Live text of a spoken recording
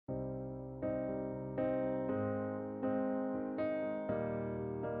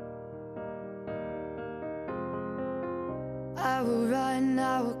I will run,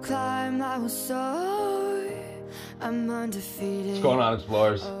 I will climb, I will soar. I'm undefeated. What's going on,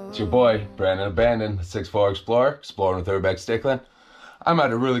 explorers? It's your boy, Brandon Abandon, 6'4" Explorer, exploring with urbex Bstickland. I'm at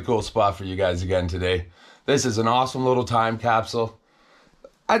a really cool spot for you guys again today. This is an awesome little time capsule.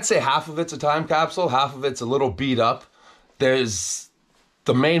 I'd say half of it's a time capsule, half of it's a little beat up.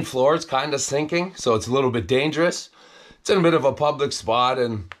 The main floor is kind of sinking, so it's a little bit dangerous. It's in a bit of a public spot,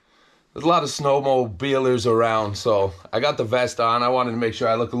 and there's a lot of snowmobilers around, so I got the vest on. I wanted to make sure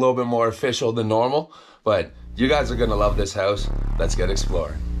I look a little bit more official than normal, but you guys are gonna love this house. Let's get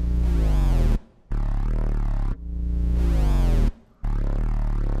exploring.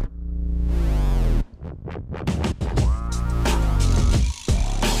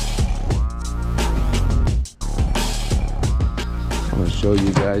 I'm gonna show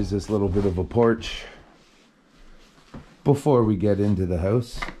you guys this little bit of a porch before we get into the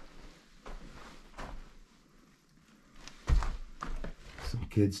house. Some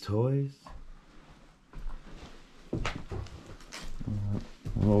kids' toys. An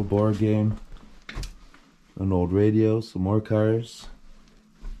old board game. An old radio. Some more cars.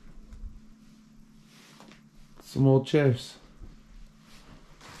 Some old chairs.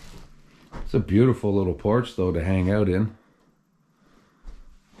 It's a beautiful little porch though to hang out in.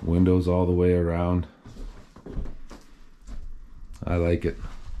 Windows all the way around. I like it.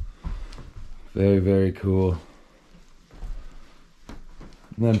 Very, very cool.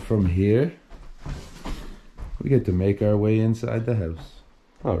 And then from here, we get to make our way inside the house.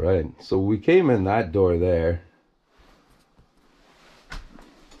 All right, so we came in that door there.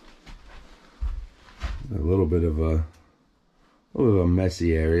 A little bit of a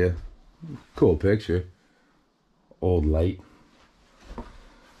messy area. Cool picture. Old light.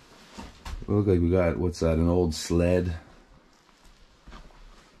 Look like we got, what's that, an old sled.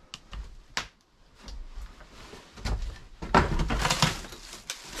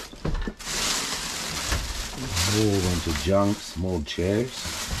 A whole bunch of junk, some old chairs.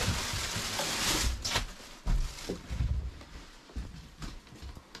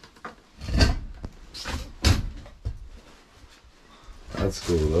 That's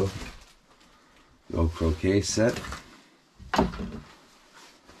cool though. The old croquet set. Got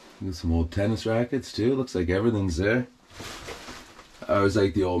some old tennis rackets too. Looks like everything's there. I always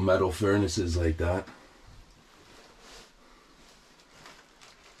like the old metal furnaces like that.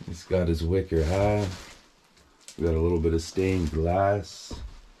 He's got his wicker hat. We got a little bit of stained glass.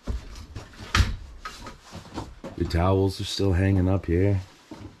 The towels are still hanging up here.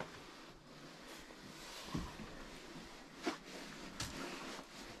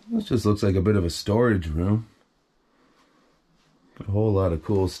 This just looks like a bit of a storage room. A whole lot of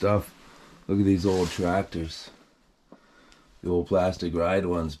cool stuff. Look at these old tractors. The old plastic ride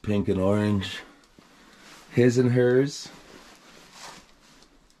ones, pink and orange. His and hers.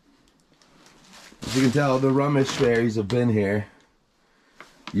 As you can tell, the rummage fairies have been here.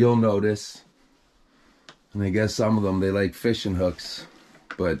 You'll notice. And I guess some of them, they like fishing hooks.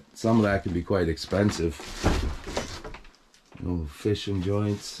 But some of that can be quite expensive. The old fishing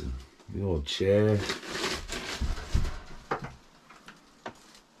joints, and the old chair.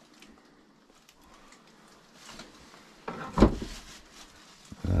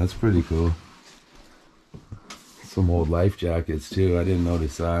 That's pretty cool. Some old life jackets too. I didn't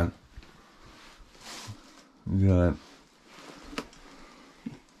notice that. We got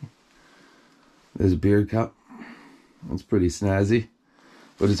there's a beer cup. That's pretty snazzy,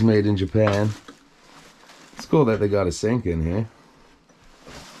 but it's made in Japan. It's cool that they got a sink in here,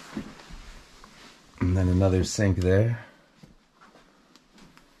 and then another sink there.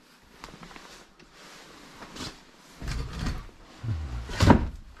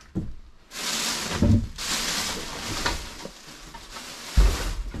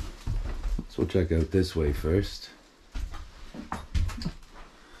 We'll check out this way first.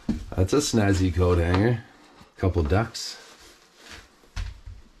 That's a snazzy coat hanger. Couple ducks.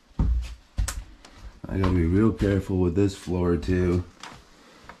 I gotta be real careful with this floor too.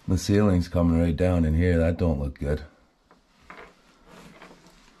 The ceiling's coming right down in here. That don't look good.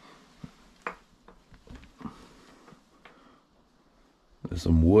 There's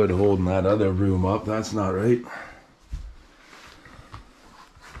some wood holding that other room up. That's not right.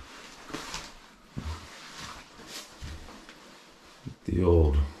 The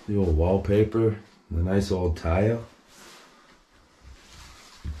old wallpaper, the nice old tile,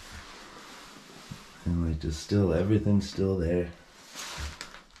 and like just still everything's still there.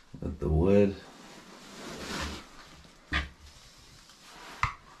 Got the wood,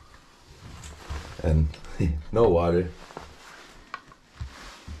 and no water.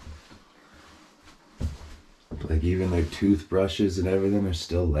 Like Like even their toothbrushes and everything are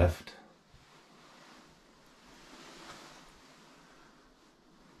still left.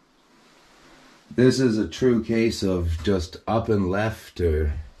 This is a true case of just up and left,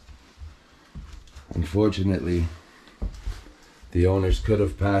 or unfortunately the owners could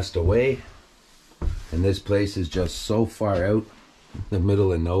have passed away, and this place is just so far out in the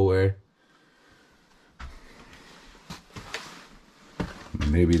middle of nowhere.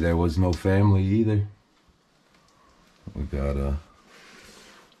 Maybe there was no family either. We got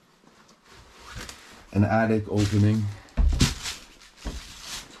an attic opening.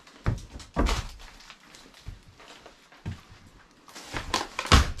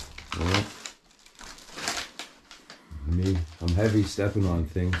 Well, me, I'm heavy stepping on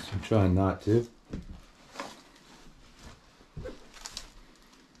things. I'm trying not to.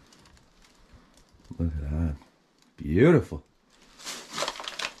 Look at that. Beautiful.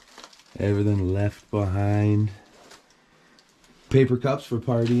 Everything left behind. Paper cups for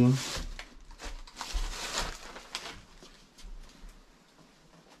partying.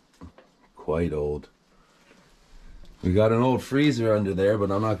 Quite old. We got an old freezer under there,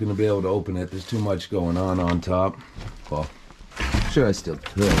 but I'm not going to be able to open it. There's too much going on top. Well, I'm sure I still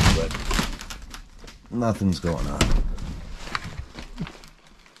could, but nothing's going on.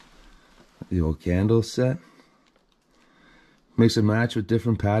 The old candle set. Mix and match with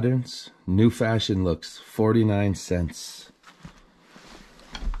different patterns. New fashion looks, 49 cents.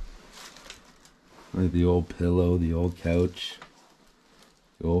 Look at the old pillow, the old couch,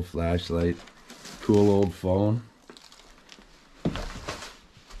 the old flashlight, cool old phone. I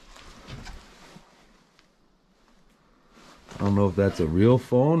don't know if that's a real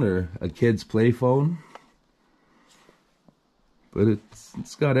phone or a kid's play phone, but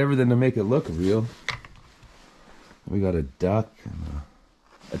it's got everything to make it look real. We got a duck and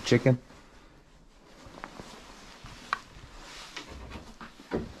a chicken.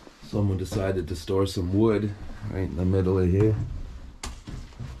 Someone decided to store some wood right in the middle of here.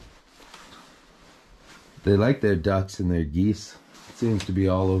 They like their ducks and their geese. It seems to be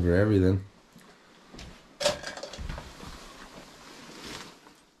all over everything.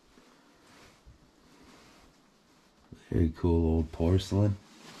 Very cool old porcelain.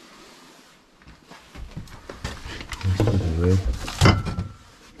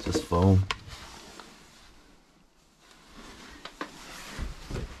 Just foam.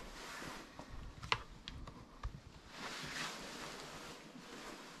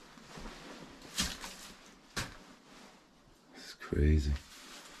 It's crazy.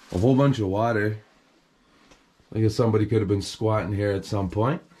 A whole bunch of water. I guess somebody could have been squatting here at some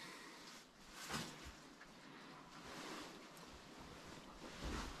point.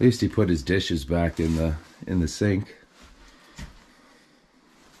 At least he put his dishes back in the sink.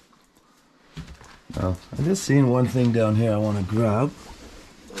 Now, I just seen one thing down here I want to grab.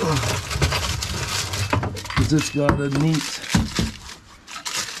 Cause it's got a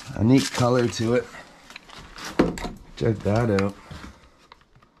neat color to it. Check that out.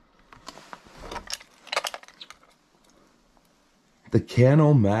 The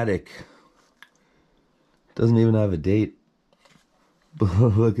Canomatic. Doesn't even have a date. But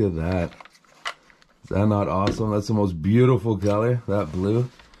look at that. Is that not awesome? That's the most beautiful color, that blue.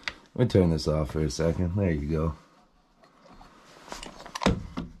 Let me turn this off for a second. There you go.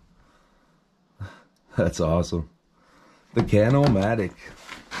 That's awesome. The Canomatic.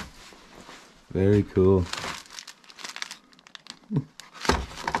 Very cool.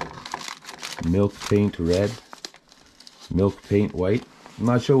 Milk paint red. Milk paint white. I'm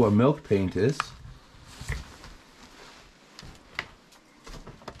not sure what milk paint is.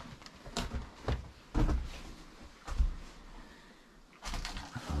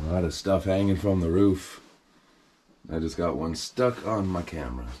 A lot of stuff hanging from the roof. I just got one stuck on my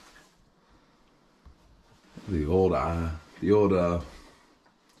camera. The old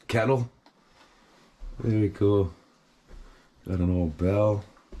kettle. Very cool. Got an old bell.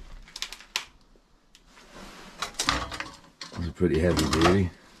 It's a pretty heavy duty.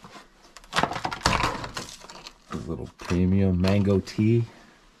 A little premium mango tea.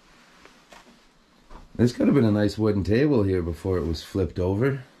 This could have been a nice wooden table here before it was flipped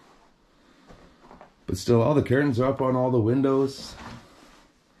over. But still, all the curtains are up on all the windows.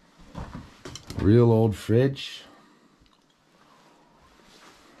 Real old fridge.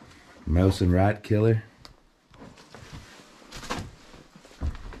 Mouse and rat killer.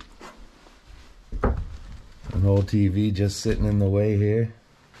 An old TV just sitting in the way here.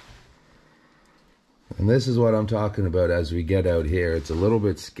 And this is what I'm talking about as we get out here. It's a little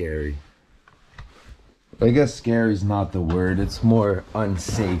bit scary. I guess scary is not the word. It's more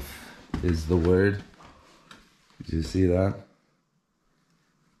unsafe is the word. Did you see that?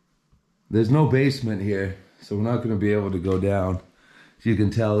 There's no basement here, so we're not going to be able to go down. As you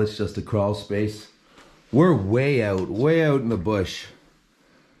can tell, it's just a crawl space. We're way out in the bush.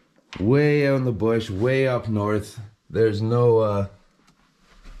 Way out in the bush, way up north. There's no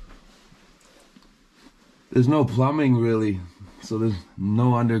plumbing really, so there's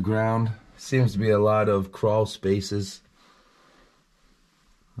no underground. Seems to be a lot of crawl spaces.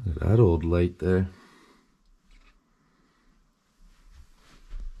 Look at that old light there.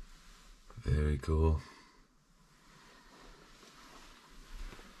 Very cool.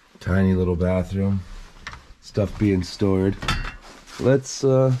 Tiny little bathroom. Stuff being stored. Let's,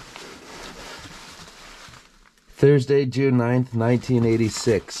 Thursday, June 9th,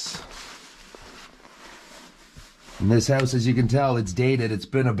 1986. And this house, as you can tell, it's dated. It's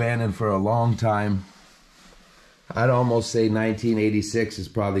been abandoned for a long time. I'd almost say 1986 is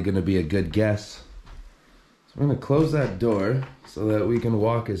probably going to be a good guess. So I'm going to close that door so that we can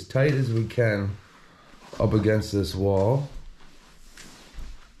walk as tight as we can up against this wall.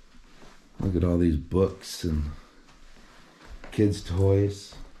 Look at all these books and kids'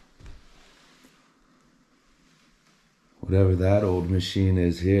 toys. Whatever that old machine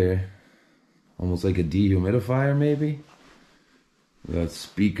is here. Almost like a dehumidifier maybe. We got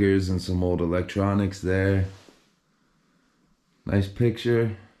speakers and some old electronics there. Nice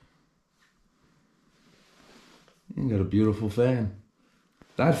picture. You got a beautiful fan.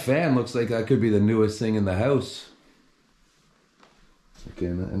 That fan looks like that could be the newest thing in the house. Okay,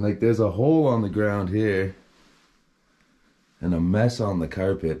 and like there's a hole on the ground here. And a mess on the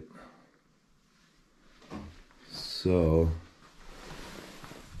carpet. So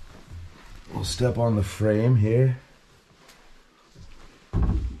we'll step on the frame here.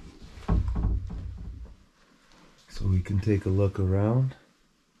 So we can take a look around.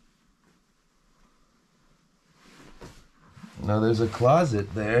 Now there's a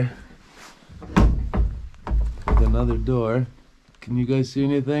closet there with another door. Can you guys see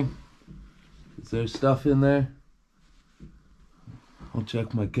anything? Is there stuff in there? I'll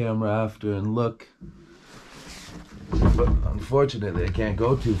check my camera after and look. But unfortunately I can't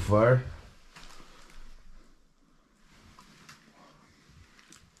go too far.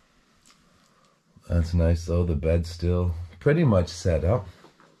 That's nice though, the bed's still pretty much set up.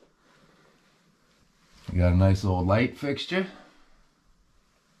 We got a nice old light fixture.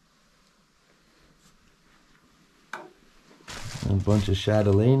 And a bunch of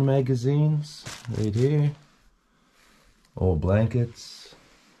Chatelaine magazines right here. Old blankets,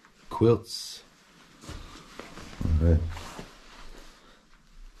 quilts. Alright.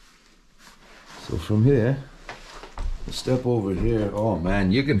 So from here, we'll step over here. Oh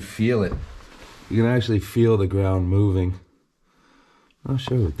man, you can feel it. You can actually feel the ground moving. I'm not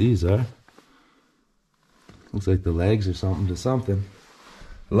sure what these are. Looks like the legs or something to something.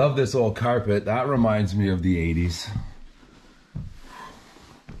 I love this old carpet. That reminds me of the 80s.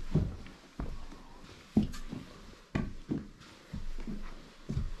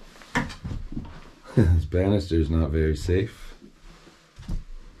 This banister's not very safe.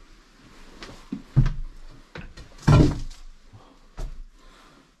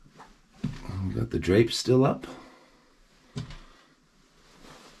 We got the drapes still up.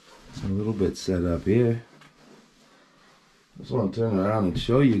 A little bit set up here. Just want to turn around and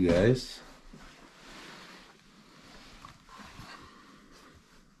show you guys.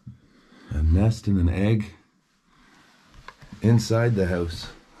 A nest and an egg inside the house.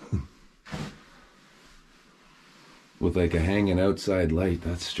 With like a hanging outside light.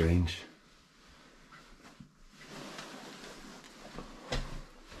 That's strange.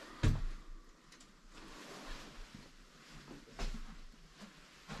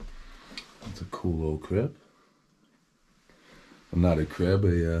 That's a cool old crib. Well, not a crib,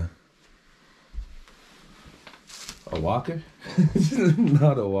 a walker?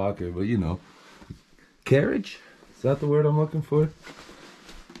 Not a walker, but you know. Carriage? Is that the word I'm looking for?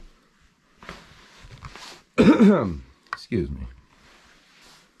 Excuse me.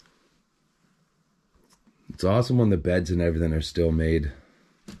 It's awesome when the beds and everything are still made.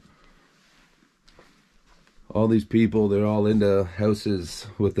 All these people, they're all into houses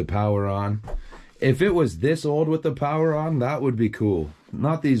with the power on. If it was this old with the power on, that would be cool.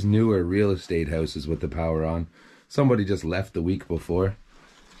 Not these newer real estate houses with the power on. Somebody just left the week before.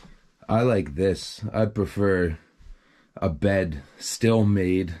 I like this. I'd prefer a bed still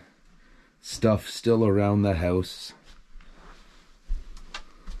made. Stuff still around the house.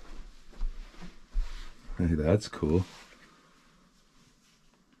 Hey, that's cool.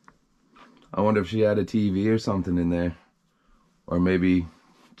 I wonder if she had a TV or something in there. Or maybe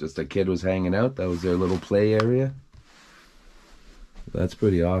just a kid was hanging out. That was their little play area. That's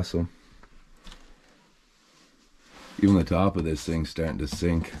pretty awesome. Even the top of this thing's starting to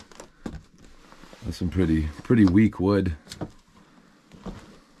sink. That's some pretty weak wood.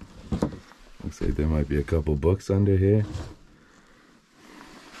 Looks like there might be a couple books under here.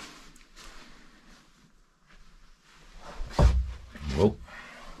 Whoa.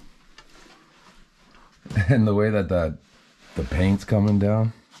 And the way that the paint's coming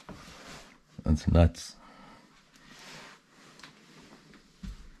down, that's nuts.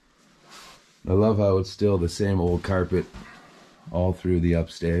 I love how it's still the same old carpet all through the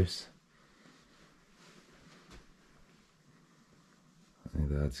upstairs. I think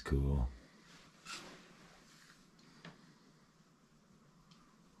that's cool.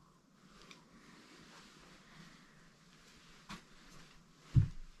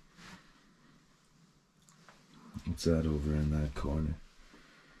 What's that over in that corner?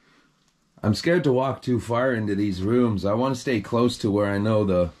 I'm scared to walk too far into these rooms. I want to stay close to where I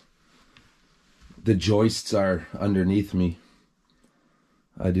know the joists are underneath me.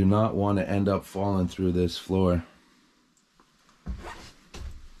 I do not want to end up falling through this floor.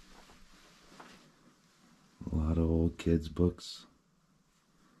 A lot of old kids' books.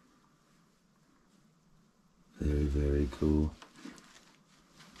 Very, very cool.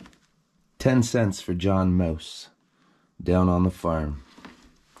 10 cents for John Mouse. Down on the farm.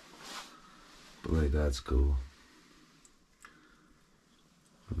 Boy, that's cool.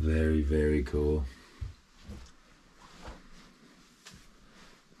 Very, very cool.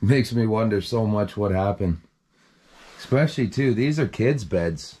 Makes me wonder so much what happened. Especially too, these are kids'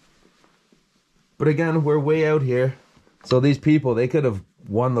 beds. But again, we're way out here. So these people, they could have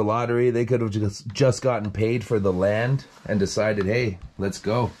won the lottery. They could have just gotten paid for the land and decided, hey, let's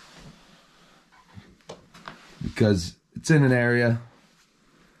go. Because it's in an area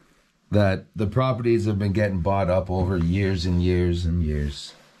that the properties have been getting bought up over years and years and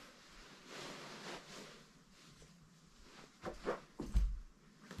years.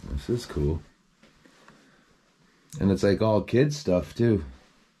 This is cool. And it's like all kids stuff too.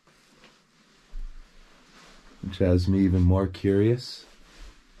 Which has me even more curious.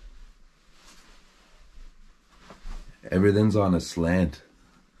 Everything's on a slant.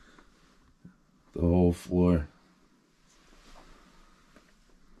 The whole floor.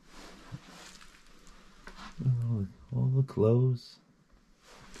 Oh, all the clothes.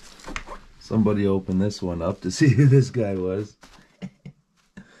 Somebody opened this one up to see who this guy was.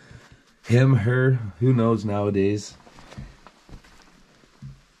 Him, her, who knows nowadays.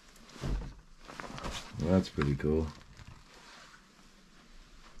 Well, that's pretty cool.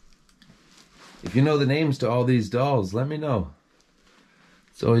 If you know the names to all these dolls, let me know.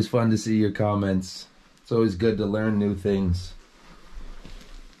 It's always fun to see your comments. It's always good to learn new things.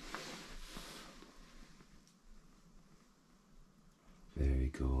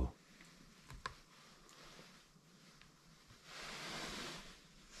 Very cool.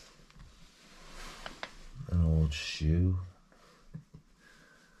 An old shoe.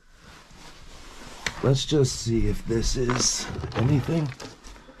 Let's just see if this is anything.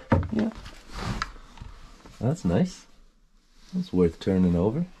 Yeah. That's nice. That's worth turning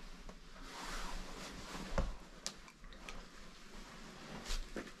over.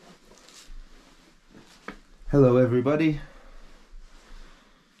 Hello, everybody.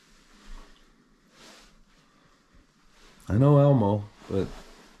 I know Elmo,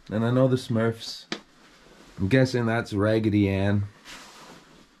 and I know the Smurfs. I'm guessing that's Raggedy Ann.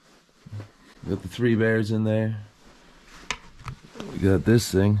 Got the three bears in there. We got this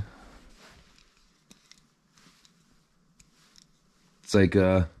thing. It's like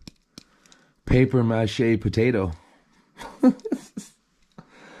a paper mache potato.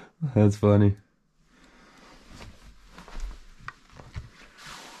 That's funny.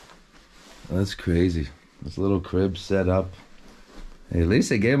 That's crazy. This little crib set up. Hey, at least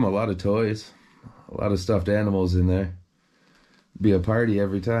they gave him a lot of toys. A lot of stuffed animals in there. Be a party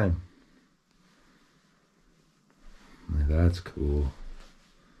every time. That's cool.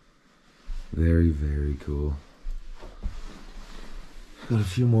 Very, very cool. Got a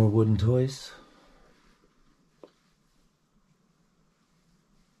few more wooden toys.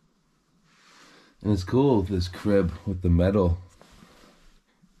 And it's cool, this crib with the metal.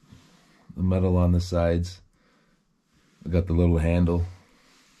 The metal on the sides. I got the little handle.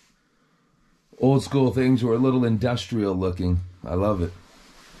 Old school things were a little industrial looking. I love it.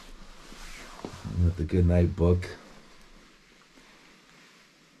 With the goodnight book.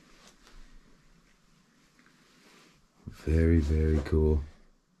 Very, very cool.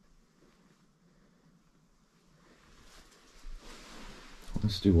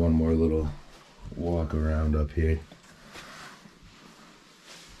 Let's do one more little walk around up here.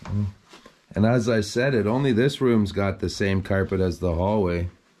 And as I said it, only this room's got the same carpet as the hallway.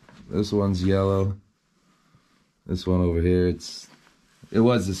 This one's yellow. This one over here, it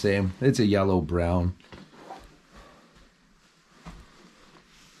was the same. It's a yellow brown.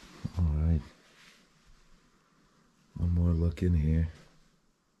 All right. One more look in here.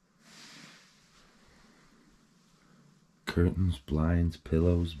 Curtains, blinds,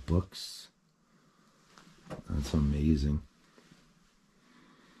 pillows, books. That's amazing.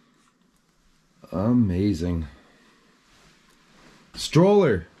 Amazing.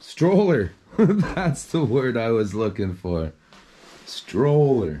 Stroller. That's the word I was looking for.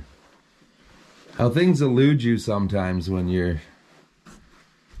 Stroller. How things elude you sometimes when you're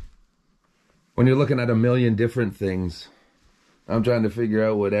looking at a million different things. I'm trying to figure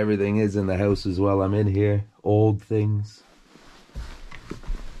out what everything is in the house as well. I'm in here. Old things.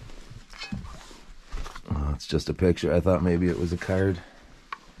 Oh, it's just a picture. I thought maybe it was a card.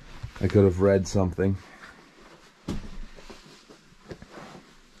 I could have read something.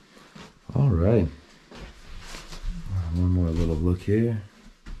 All right. One more little look here.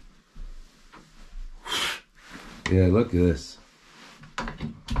 Yeah, look at this.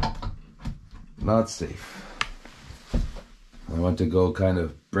 Not safe. I went to go kind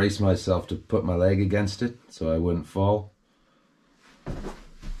of brace myself to put my leg against it so I wouldn't fall.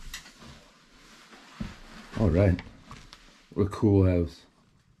 All right. What a cool house.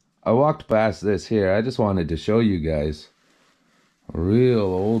 I walked past this here. I just wanted to show you guys. A real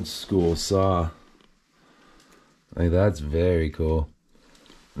old school saw. Like, that's very cool.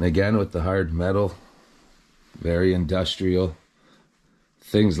 And again with the hard metal. Very industrial.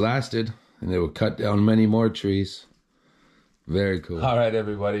 Things lasted and they would cut down many more trees. Very cool. All right,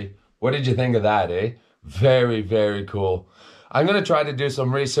 everybody. What did you think of that, eh? Very, very cool. I'm going to try to do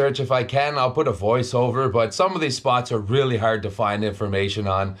some research. If I can, I'll put a voiceover, but some of these spots are really hard to find information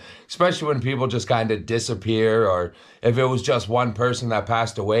on, especially when people just kind of disappear, or if it was just one person that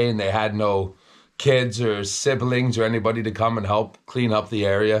passed away and they had no kids or siblings or anybody to come and help clean up the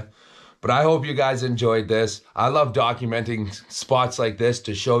area. But I hope you guys enjoyed this. I love documenting spots like this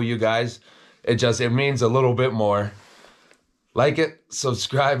to show you guys. It means a little bit more. Like it,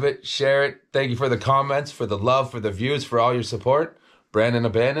 subscribe it, share it. Thank you for the comments, for the love, for the views, for all your support. Brandon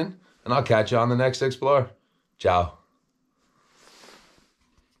Abandon, and I'll catch you on the next Explore. Ciao.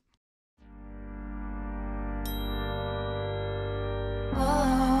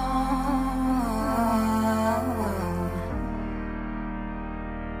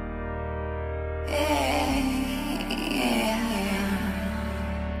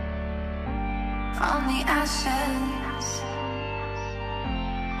 From the ashes,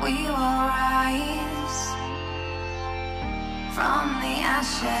 we will rise. From the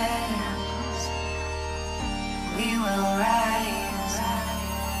ashes, we will rise.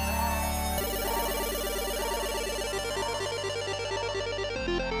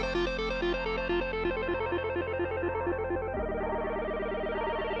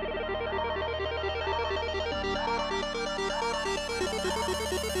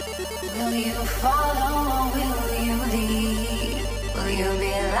 Will you follow or will you lead? Will you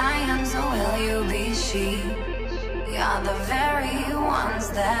be lions or will you be sheep? We are the very ones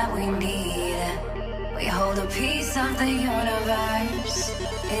that we need. We hold a piece of the universe,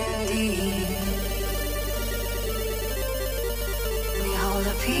 indeed. We hold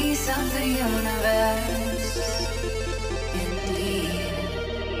a piece of the universe, indeed.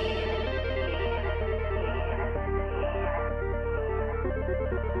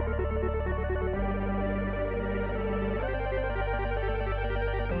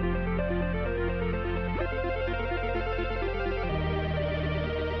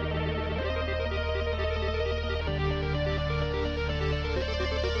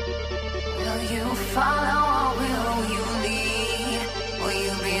 Will you follow or will you lead? Will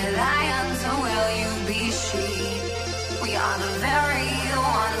you be lions or will you be sheep? We are the very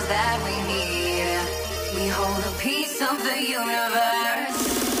ones that we need. We hold a piece of the universe,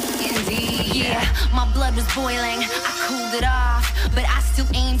 indeed. Yeah, my blood was boiling, I cooled it off, but I still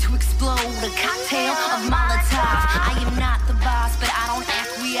aim to explode a cocktail of Molotov. I am not the boss, but I don't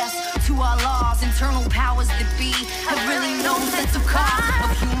acquiesce to our laws. Internal powers that be have really no sense of cause.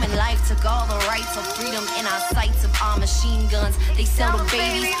 Of human life took all the rights of freedom in our sights of our machine guns. They sell the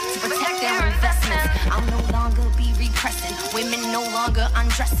babies to protect their investments. I'll no longer be repressing, women no longer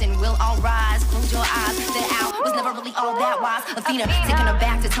undressing. We'll all rise, close your eyes. That owl was never really all that wise. Athena taking her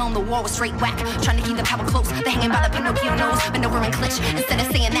back to tell them the war was straight whack. Trying to keep the power close, they're hanging by the Pinocchio nose, but no we're in clinch. Instead of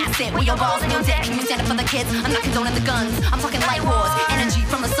saying that, sit with your balls and your dick. Can you stand up for the kids? I'm not condoning the guns. I'm talking light wars, energy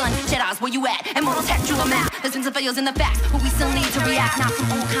from the sun. Jedi's, where you at? Immortals heck drew a map. There's been some failures in the facts, but we still need to react, not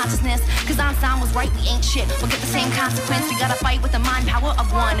from old consciousness. Cause Einstein was right, we ain't shit. We'll get the same consequence. We gotta fight with the mind power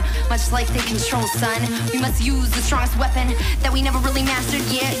of one. Much like they control, son. We must use the strongest weapon that we never really mastered.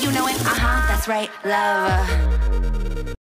 Yeah, you know it. That's right, love.